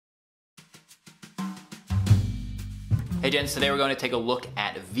Hey gents, today we're going to take a look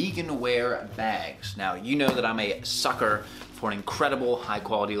at VeganWear bags. Now, you know that I'm a sucker for an incredible high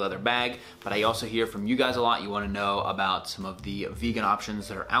quality leather bag, but I also hear from you guys a lot. You want to know about some of the vegan options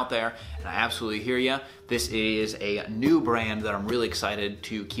that are out there, and I absolutely hear you. This is a new brand that I'm really excited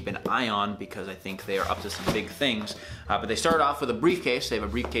to keep an eye on because I think they are up to some big things. But they started off with a briefcase. They have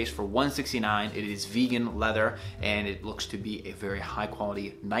a briefcase for $169. It is vegan leather, and it looks to be a very high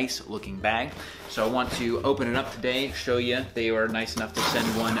quality, nice looking bag. So I want to open it up today, show you. They were nice enough to send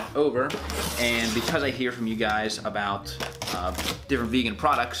one over, and because I hear from you guys about different vegan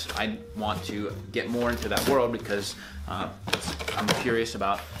products, I want to get more into that world because I'm curious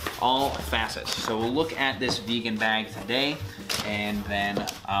about all facets. So we'll look at this vegan bag today, and then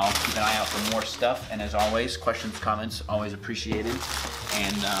I'll keep an eye out for more stuff. And as always, questions, comments, always appreciated,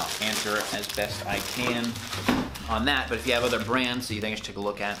 and answer as best I can on that. But if you have other brands that you think I should take a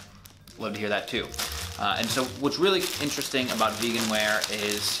look at, love to hear that too. And so what's really interesting about VeganWear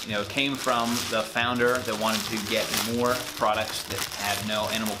is, it came from the founder that wanted to get more products that had no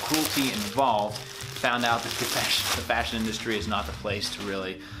animal cruelty involved, found out that the fashion industry is not the place to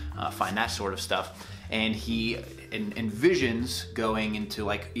really find that sort of stuff. And he envisions going into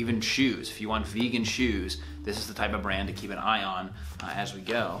like even shoes. If you want vegan shoes, this is the type of brand to keep an eye on as we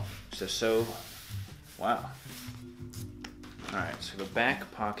go. So wow. All right, so the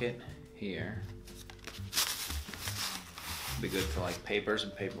back pocket here. Be good for like papers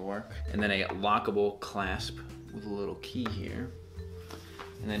and paperwork. And then a lockable clasp with a little key here.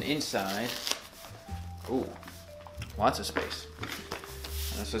 And then inside, ooh, lots of space.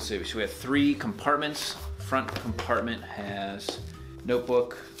 So let's see, so we have 3 compartments. Front compartment has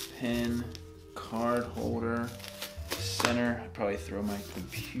notebook, pen, card holder, center, I'd probably throw my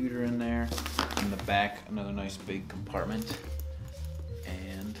computer in there. In the back, another nice big compartment.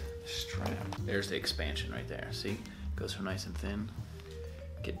 And strap. There's the expansion right there, see? Goes from nice and thin,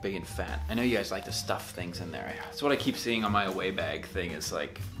 get big and fat. I know you guys like to stuff things in there. That's what I keep seeing on my away bag thing. Is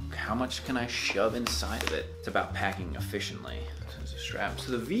like, how much can I shove inside of it? It's about packing efficiently. So there's a strap.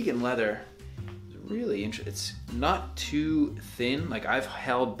 So the vegan leather is really interesting. It's not too thin. Like I've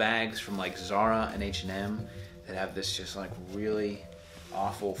held bags from like Zara and H&M that have this just like really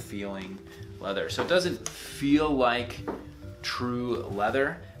awful feeling leather. So it doesn't feel like true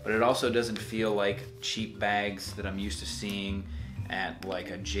leather, but it also doesn't feel like cheap bags that I'm used to seeing at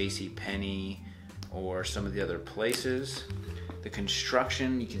like a JCPenney or some of the other places. The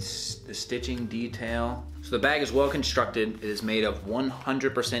construction, the stitching detail. So the bag is well constructed. It is made of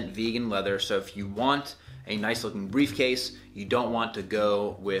 100% vegan leather. So if you want a nice looking briefcase, you don't want to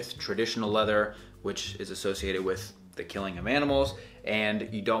go with traditional leather, which is associated with the killing of animals, and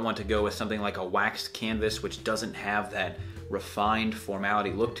you don't want to go with something like a waxed canvas, which doesn't have that refined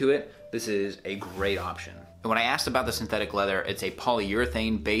formality look to it. This is a great option. And when I asked about the synthetic leather, it's a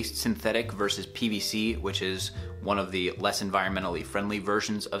polyurethane based synthetic versus PVC, which is one of the less environmentally friendly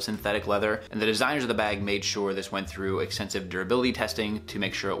versions of synthetic leather. And the designers of the bag made sure this went through extensive durability testing to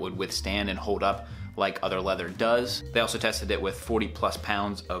make sure it would withstand and hold up like other leather does. They also tested it with 40+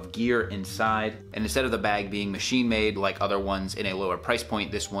 pounds of gear inside. And instead of the bag being machine made like other ones in a lower price point,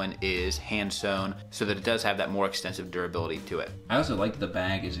 this one is hand sewn so that it does have that more extensive durability to it. I also like the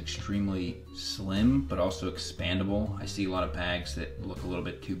bag is extremely slim, but also expandable. I see a lot of bags that look a little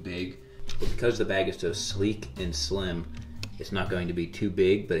bit too big. But because the bag is so sleek and slim, it's not going to be too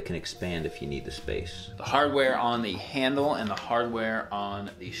big, but it can expand if you need the space. The hardware on the handle and the hardware on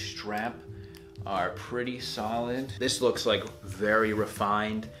the strap are pretty solid. This looks like very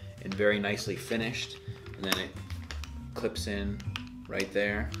refined and very nicely finished. And then it clips in right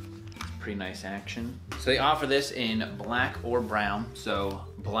there. Pretty nice action. So they offer this in black or brown. So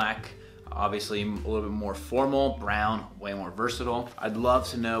black, obviously a little bit more formal, brown, way more versatile. I'd love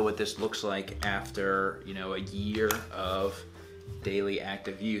to know what this looks like after, a year of daily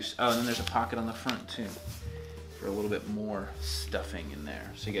active use. Oh, and then there's a pocket on the front too for a little bit more stuffing in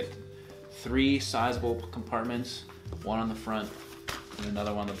there. So you get 3 sizable compartments, one on the front and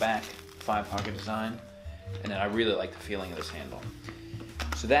another one on the back, 5-pocket design. And then I really like the feeling of this handle.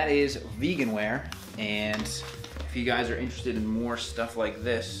 So that is VeganWear, and if you guys are interested in more stuff like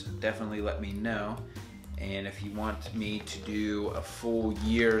this, definitely let me know. And if you want me to do a full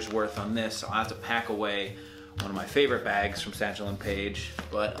year's worth on this, I'll have to pack away one of my favorite bags from Satchel & Page,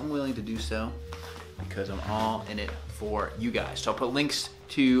 but I'm willing to do so because I'm all in it for you guys. So I'll put links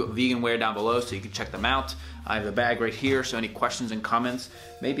to VeganWear down below so you can check them out. I have the bag right here, so any questions and comments,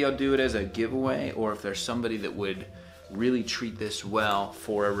 maybe I'll do it as a giveaway, or if there's somebody that would really treat this well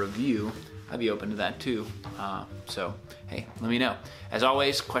for a review, I'd be open to that too. So hey, let me know. As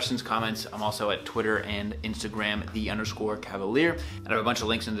always, questions, comments. I'm also at Twitter and Instagram, _Kavalier. And I have a bunch of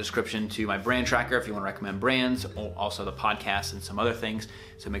links in the description to my brand tracker if you want to recommend brands, or also the podcast and some other things.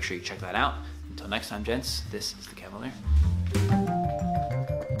 So make sure you check that out. Until next time, gents, this is the Kavalier.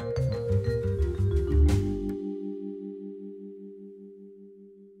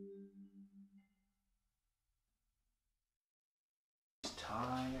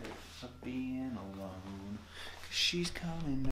 Tired of being alone, 'cause she's coming.